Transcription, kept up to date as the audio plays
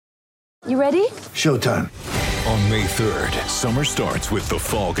You ready? Showtime. On May 3rd, summer starts with The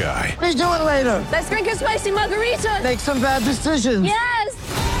Fall Guy. Let's do it later. Let's drink a spicy margarita. Make some bad decisions. Yes!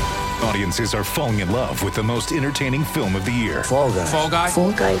 Audiences are falling in love with the most entertaining film of the year. Fall Guy. Fall Guy?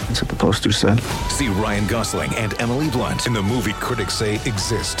 Fall Guy. That's what the poster said. See Ryan Gosling and Emily Blunt in the movie critics say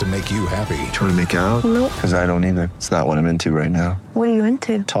exists to make you happy. Trying to make it out? Nope. Because I don't either. It's not what I'm into right now. What are you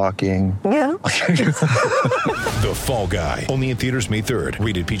into? Talking. Yeah. The Fall Guy. Only in theaters May 3rd.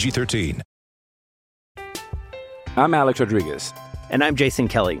 Rated PG-13. I'm Alex Rodriguez. And I'm Jason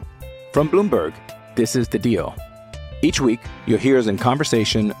Kelly. From Bloomberg, this is The Deal. Each week, you'll hear us in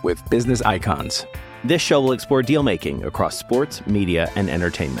conversation with business icons. This show will explore deal-making across sports, media, and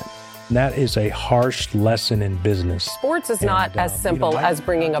entertainment. That is a harsh lesson in business. Sports is not as simple as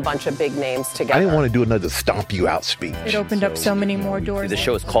bringing a bunch of big names together. I didn't want to do another stomp you out speech. It opened up so many more doors. The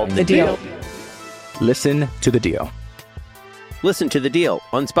show is called The Deal. Listen to The Deal. Listen to The Deal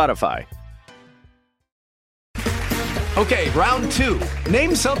on Spotify. Okay, round two.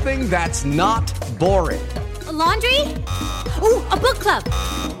 Name something that's not boring. A laundry? Ooh, a book club.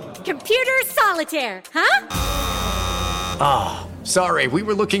 Computer solitaire, huh? Ah, sorry, we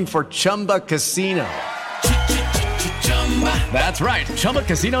were looking for Chumba Casino. That's right,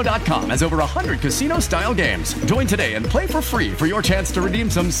 ChumbaCasino.com has over 100 casino-style games. Join today and play for free for your chance to redeem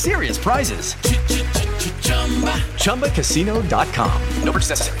some serious prizes. ChumbaCasino.com. No purchase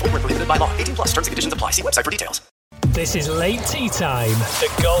necessary. Void where prohibited by law. 18+ terms and conditions apply. See website for details. This is Late Tea Time, the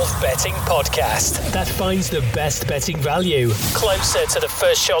golf betting podcast that finds the best betting value closer to the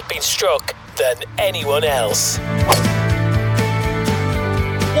first shot being struck than anyone else.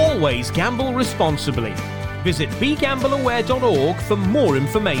 Always gamble responsibly. Visit begambleaware.org for more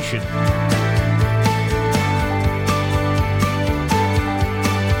information.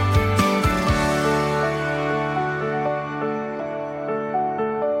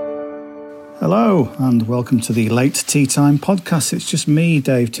 Hello and welcome to the Late Tea Time podcast. It's just me,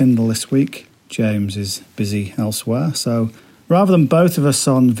 Dave Tyndall, this week. James is busy elsewhere, so rather than both of us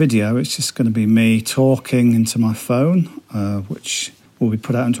on video, it's just going to be me talking into my phone, which will be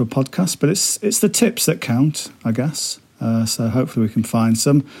put out into a podcast. But it's the tips that count, I guess. So hopefully we can find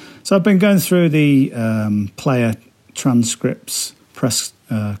some. So I've been going through the player transcripts, press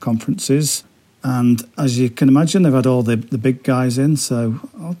conferences. And as you can imagine, they've had all the big guys in, so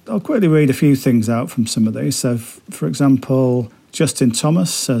I'll quickly read a few things out from some of these. So, for example, Justin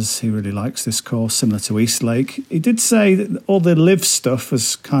Thomas says he really likes this course, similar to Eastlake. He did say that all the live stuff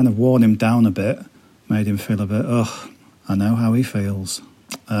has kind of worn him down a bit, made him feel a bit, I know how he feels.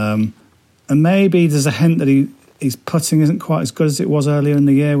 And maybe there's a hint that his putting isn't quite as good as it was earlier in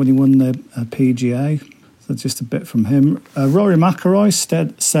the year when he won the PGA. So just a bit from him. Rory McIlroy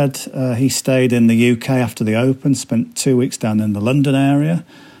said he stayed in the UK after the Open, spent 2 weeks down in the London area,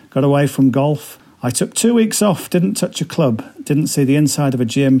 got away from golf. I took 2 weeks off, didn't touch a club, didn't see the inside of a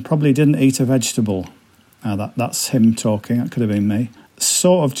gym, probably didn't eat a vegetable. That's him talking, that could have been me.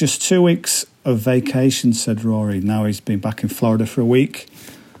 Sort of just 2 weeks of vacation, said Rory. Now he's been back in Florida for a week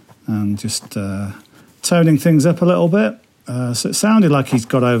and just toning things up a little bit. So it sounded like he's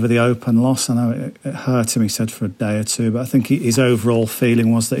got over the Open loss. I know it hurt him, he said, for a day or two, but I think his overall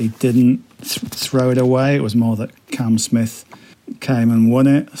feeling was that he didn't throw it away. It was more that Cam Smith came and won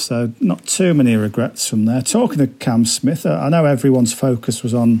it. So not too many regrets from there. Talking to Cam Smith, I know everyone's focus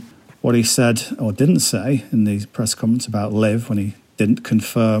was on what he said or didn't say in the press conference about Liv when he didn't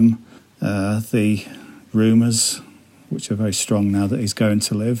confirm the rumours, which are very strong now that he's going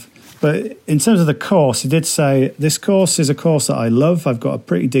to Liv. But in terms of the course, he did say, this course is a course that I love. I've got a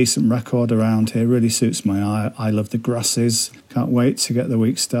pretty decent record around here. Really suits my eye. I love the grasses. Can't wait to get the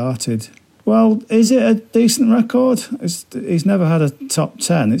week started. Well, is it a decent record? He's never had a top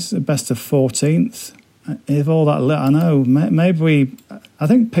 10. It's the best of 14th. If all that, I know, maybe I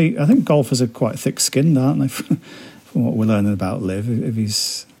think golfers are quite thick-skinned, aren't they? From what we're learning about Liv, if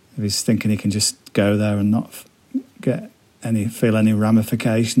he's thinking he can just go there and not feel any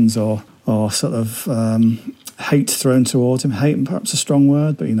ramifications or sort of hate thrown towards him. Hate, perhaps a strong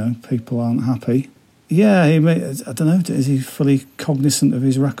word, but people aren't happy. Yeah, I don't know. Is he fully cognizant of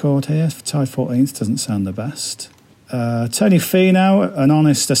his record here? Tied 14th doesn't sound the best. Tony Finau, an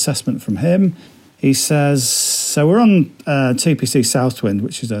honest assessment from him. He says, so we're on TPC Southwind,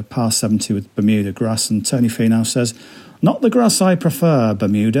 which is a par 70 with Bermuda grass, and Tony Finau says, not the grass I prefer,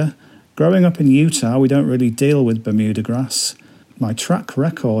 Bermuda. Growing up in Utah, we don't really deal with Bermuda grass. My track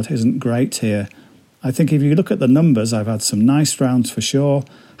record isn't great here. I think if you look at the numbers, I've had some nice rounds for sure.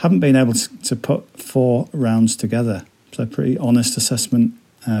 Haven't been able to put 4 rounds together. So pretty honest assessment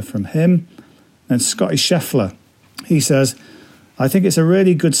from him. And Scotty Scheffler, he says, I think it's a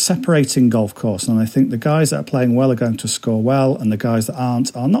really good separating golf course, and I think the guys that are playing well are going to score well, and the guys that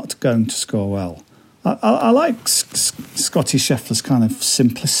aren't are not going to score well. I like Scotty Scheffler's kind of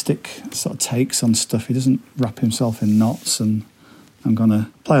simplistic sort of takes on stuff. He doesn't wrap himself in knots, and I'm going to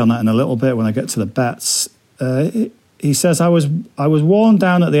play on that in a little bit when I get to the bets. He says, I was worn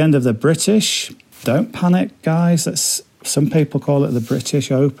down at the end of the British. Don't panic, guys. Some people call it the British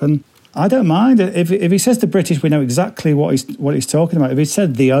Open. I don't mind. If he says the British, we know exactly what he's talking about. If he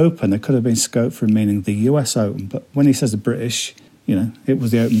said the Open, there could have been scope for him meaning the US Open. But when he says the British, it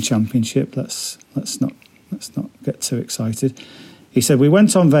was the Open Championship. Let's not get too excited. He said, we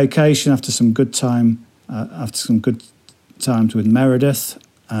went on vacation after some good times with Meredith,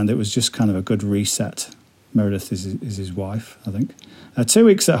 and it was just kind of a good reset. Meredith is his wife, I think. 2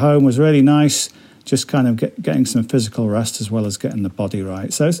 weeks at home was really nice, just kind of getting some physical rest as well as getting the body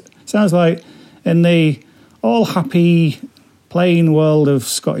right. So it sounds like in the all-happy, playing world of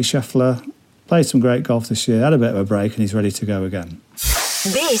Scotty Scheffler, played some great golf this year, had a bit of a break, and he's ready to go again.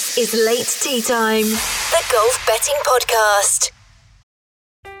 This is Late Tea Time, the golf betting podcast.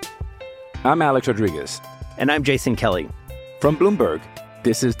 I'm Alex Rodriguez. And I'm Jason Kelly. From Bloomberg,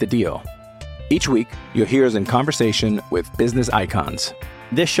 this is The Deal. Each week, you'll hear us in conversation with business icons.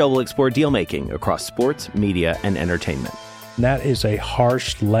 This show will explore deal-making across sports, media, and entertainment. That is a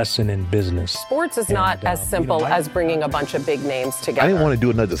harsh lesson in business. Sports is not as simple as bringing a bunch of big names together. I didn't want to do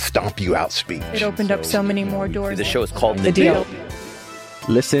another stomp you out speech. It opened up so many more doors. The show is called The Deal.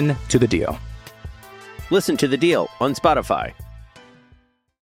 Listen to The Deal. Listen to The Deal on Spotify.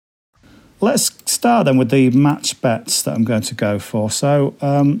 Let's start then with the match bets that I'm going to go for. So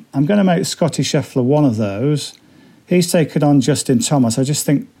I'm going to make Scotty Scheffler one of those. He's taken on Justin Thomas. I just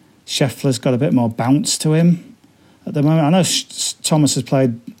think Scheffler's got a bit more bounce to him at the moment. I know Thomas has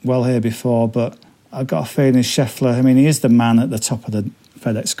played well here before, but I've got a feeling Scheffler, he is the man at the top of the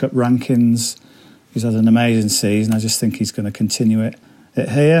FedEx Cup rankings. He's had an amazing season. I just think he's going to continue it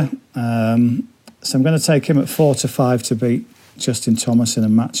here. So I'm going to take him at 4-5 to beat Justin Thomas in a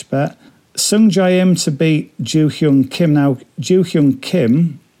match bet. Sung Jae-im to beat Joo Hyung Kim. Now, Joo Hyung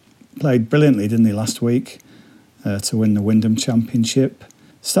Kim played brilliantly, didn't he, last week to win the Wyndham Championship.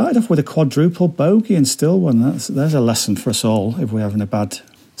 Started off with a quadruple bogey and still won. There's a lesson for us all if we're having a bad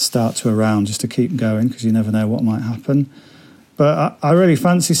start to a round, just to keep going, because you never know what might happen. But I really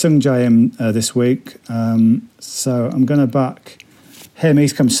fancy Sung Jae-im this week, so I'm going to back him.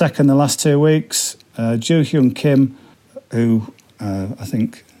 He's come second the last 2 weeks. Joo Hyung Kim, who I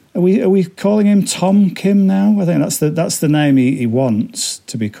think... Are we calling him Tom Kim now? I think that's the name he wants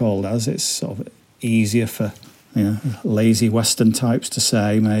to be called as. It's sort of easier for lazy Western types to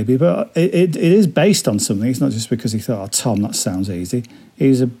say maybe, but it is based on something. It's not just because he thought, Tom, that sounds easy.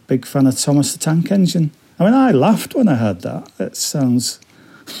 He's a big fan of Thomas the Tank Engine. I laughed when I heard that. It sounds...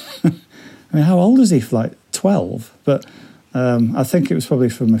 how old is he? Like 12? But I think it was probably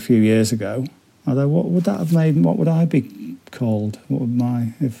from a few years ago. Although what would that have made? What would I be called? What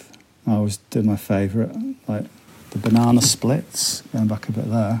would if I was doing my favourite, like the Banana Splits, going back a bit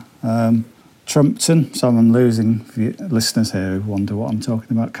there. Trumpton, so I'm losing listeners here who wonder what I'm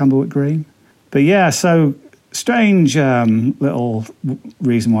talking about. Candlewick Green. But yeah, so strange little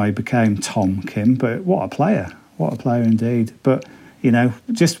reason why he became Tom Kim, but what a player indeed. But,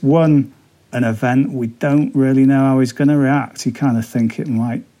 just won an event, we don't really know how he's going to react. You kind of think it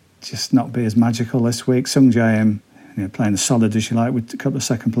might just not be as magical this week. Sung Jae-im, playing as solid as you like with a couple of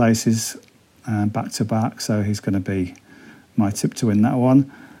second places back to back, so he's going to be my tip to win that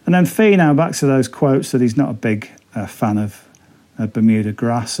one. And then Finau, back to those quotes that he's not a big fan of Bermuda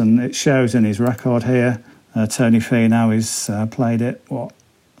grass, and it shows in his record here. Tony Finau has played it,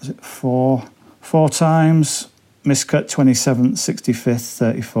 four times, miscut 27th,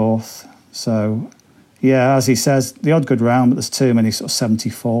 65th, 34th. So, yeah, as he says, the odd good round, but there's too many sort of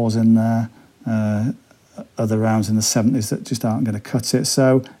 74s in there. Other rounds in the 70s that just aren't going to cut it.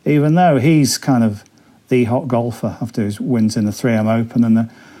 So even though he's kind of the hot golfer after his wins in the 3M Open and the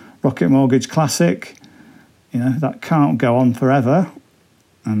Rocket Mortgage Classic, that can't go on forever.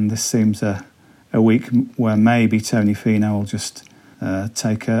 And this seems a week where maybe Tony Finau will just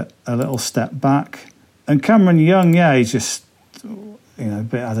take a little step back. And Cameron Young, he's just...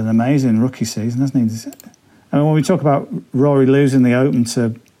 had an amazing rookie season, hasn't he? And when we talk about Rory losing the Open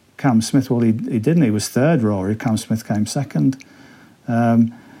to Cam Smith, well, he didn't. He was third, Rory. Cam Smith came second.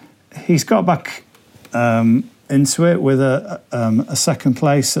 He's got back into it with a second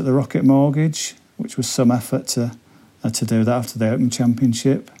place at the Rocket Mortgage, which was some effort to do that after the Open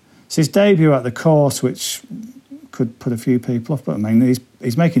Championship. It's his debut at the course, which could put a few people off, but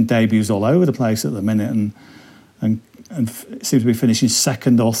he's making debuts all over the place at the minute, and and seems to be finishing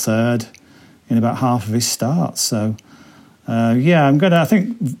second or third in about half of his starts. So, I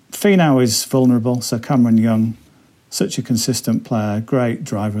think Finau is vulnerable. So Cameron Young, such a consistent player, great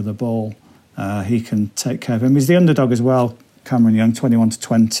driver of the ball. He can take care of him. He's the underdog as well, Cameron Young,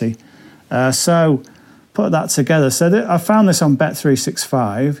 21-20. So put that together. So I found this on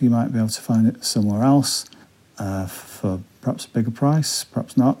Bet365. You might be able to find it somewhere else for perhaps a bigger price,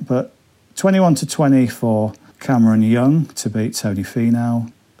 perhaps not. But 21-20 for Cameron Young to beat Tony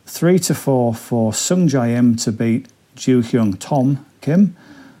Finau. 3-4 for Sung Jae Im to beat Joo Hyung Tom Kim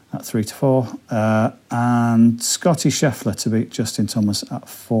at 3-4. And Scotty Scheffler to beat Justin Thomas at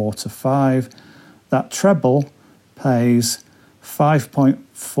 4-5. That treble pays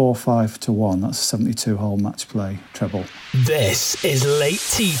 5.45 to 1. That's a 72-hole match play treble. This is Late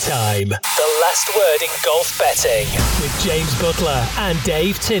Tea Time, the last word in golf betting, with James Butler and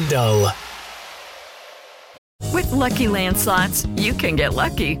Dave Tyndall. With Lucky Land Slots, you can get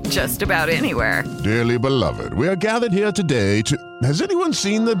lucky just about anywhere. Dearly beloved, we are gathered here today to... Has anyone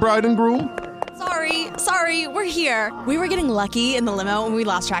seen the bride and groom? Sorry, we're here. We were getting lucky in the limo and we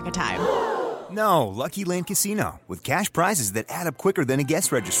lost track of time. No, Lucky Land Casino, with cash prizes that add up quicker than a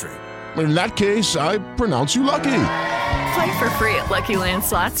guest registry. In that case, I pronounce you lucky. Play for free at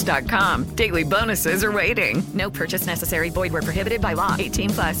LuckyLandSlots.com. Daily bonuses are waiting. No purchase necessary. Void where prohibited by law.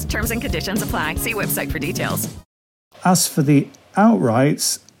 18+. Terms and conditions apply. See website for details. As for the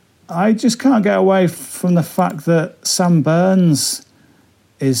outrights, I just can't get away from the fact that Sam Burns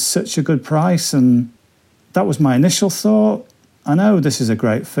is such a good price, and that was my initial thought. I know this is a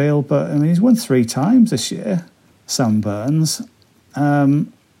great field, but I mean, he's won 3 times this year, Sam Burns.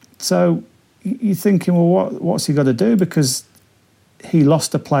 So you're thinking, well, what's he got to do? Because he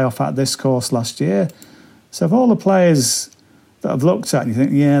lost a playoff at this course last year. So of all the players that I've looked at, and you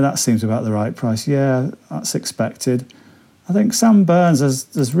think, yeah, that seems about the right price. Yeah, that's expected. I think Sam Burns,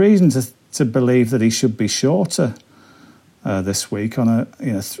 there's reason to believe that he should be shorter this week on a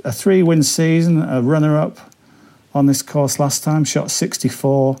 3-win season, a runner-up on this course last time, shot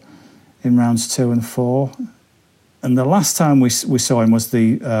 64 in rounds 2 and 4. And the last time we saw him was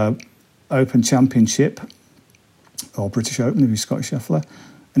the Open Championship, or British Open if you're Scotty Scheffler.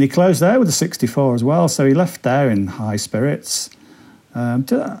 And he closed there with a 64 as well, so he left there in high spirits.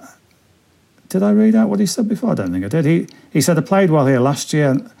 Did I read out what he said before? I don't think I did. He said, I played well here last year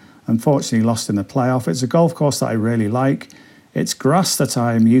and unfortunately lost in the playoff. It's a golf course that I really like. It's grass that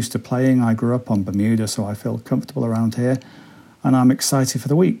I'm used to playing. I grew up on Bermuda, so I feel comfortable around here. And I'm excited for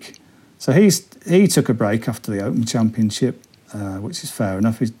the week. So he took a break after the Open Championship, which is fair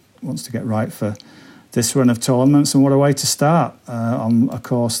enough. He wants to get right for this run of tournaments. And what a way to start on a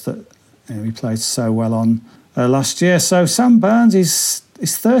course that he played so well on last year. So Sam Burns is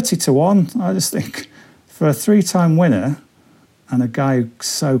 30 to 1. I just think for a 3-time winner and a guy who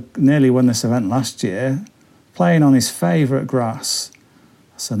so nearly won this event last year, playing on his favourite grass,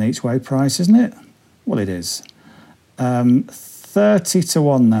 that's an each way price, isn't it? Well, it is. 30 to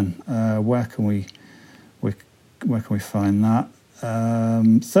 1 then. Where can we find that?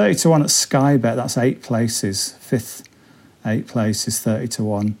 30 to 1 at Sky Bet. That's 8 places. 5th 8 places, 30 to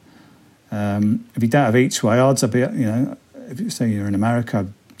 1. If you don't have each way odds, I'd be, if you say you're in America,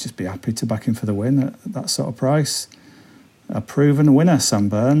 I'd just be happy to back him for the win at that sort of price. A proven winner, Sam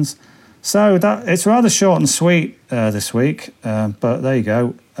Burns. So it's rather short and sweet this week, but there you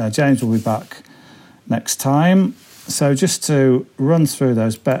go. James will be back next time. So just to run through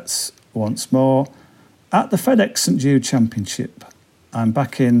those bets once more, at the FedEx St Jude Championship, I'm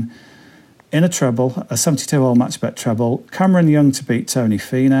back in a treble, a 72-hole match bet treble. Cameron Young to beat Tony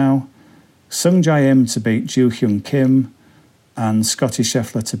Finau, Sung Jae Im to beat Joo Hyung Kim, and Scotty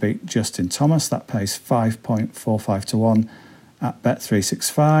Scheffler to beat Justin Thomas. That pays 5.45 to 1 at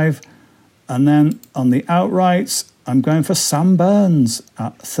Bet365. And then on the outrights, I'm going for Sam Burns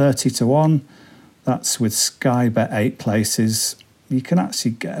at 30 to 1. That's with Sky Bet 8 places. You can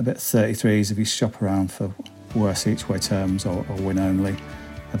actually get a bit 33s if you shop around for worse each way terms or win only.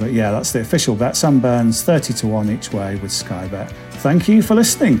 But yeah, that's the official bet. Sam Burns 30 to 1 each way with Sky Bet. Thank you for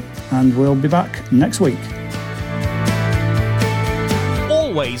listening, and we'll be back next week.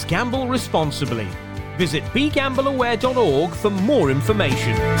 Always gamble responsibly. Visit begambleaware.org for more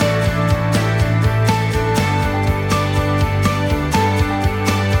information.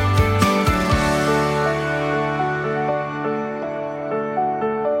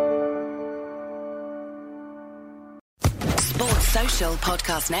 Sports Social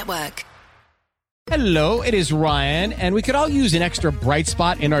Podcast Network. Hello, it is Ryan, and we could all use an extra bright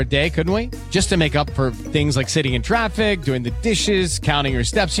spot in our day, couldn't we? Just to make up for things like sitting in traffic, doing the dishes, counting your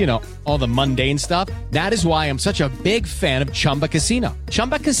steps, you know, all the mundane stuff. That is why I'm such a big fan of Chumba Casino.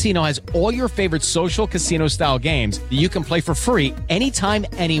 Chumba Casino has all your favorite social casino-style games that you can play for free anytime,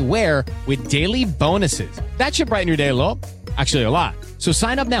 anywhere with daily bonuses. That should brighten your day a little. Actually, a lot. So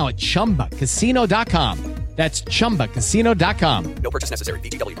sign up now at ChumbaCasino.com. That's ChumbaCasino.com. No purchase necessary.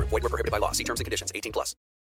 VGW Group. Void where prohibited by law. See terms and conditions. 18+.